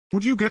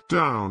Would you get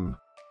down?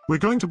 We're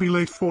going to be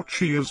late for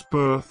Chea's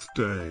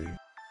birthday.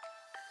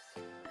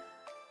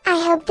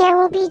 I hope there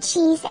will be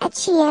cheese at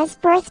Chea's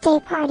birthday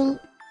party.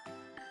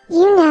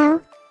 You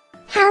know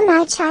how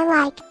much I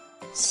like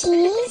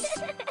cheese.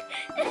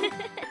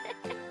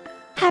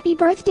 Happy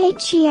birthday,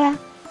 Chea.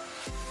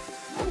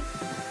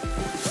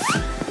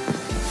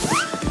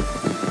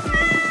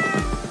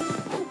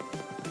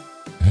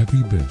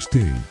 Happy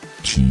birthday,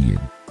 Chea.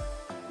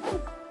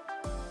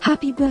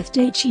 Happy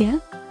birthday, Chea.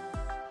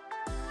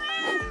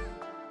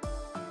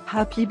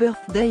 Happy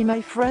birthday,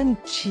 my friend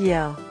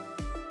Chea.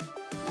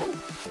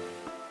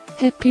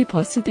 Happy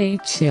birthday,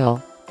 Chea.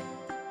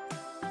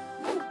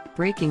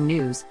 Breaking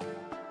news.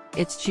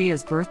 It's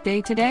Chea's birthday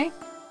today?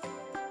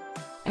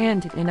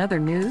 And in other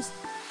news,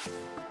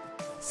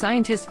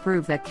 scientists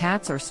prove that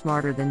cats are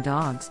smarter than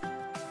dogs.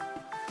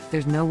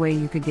 There's no way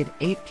you could get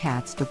 8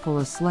 cats to pull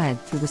a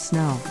sled through the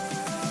snow.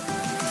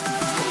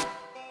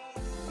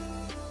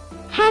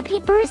 Happy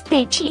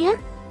birthday, Chea.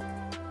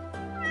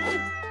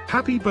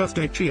 Happy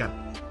birthday, Chea.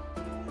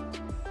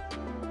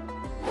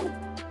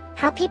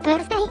 Happy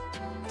birthday,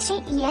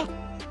 Chea.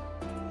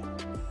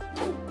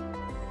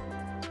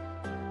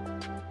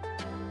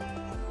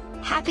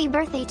 Happy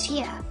birthday,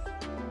 Chea.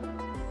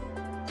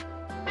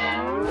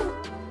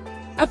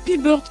 Happy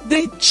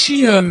birthday,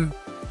 Chea.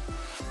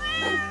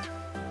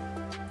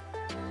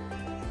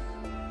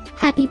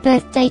 Happy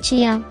birthday,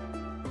 Chea.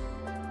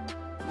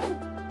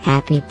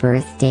 Happy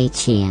birthday,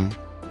 Chea.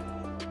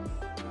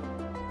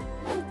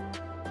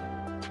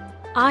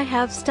 I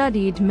have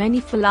studied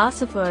many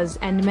philosophers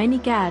and many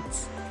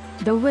cats.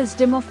 The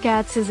wisdom of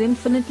cats is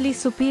infinitely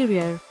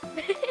superior.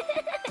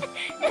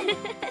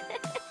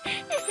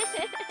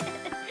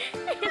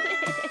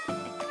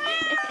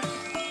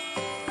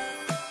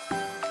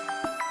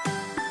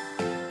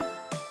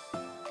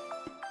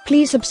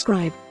 Please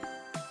subscribe,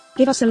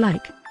 give us a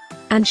like,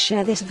 and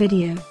share this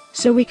video,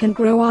 so we can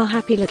grow our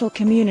happy little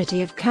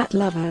community of cat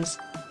lovers.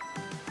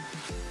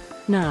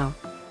 Now,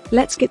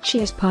 let's get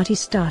Chea's party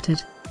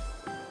started.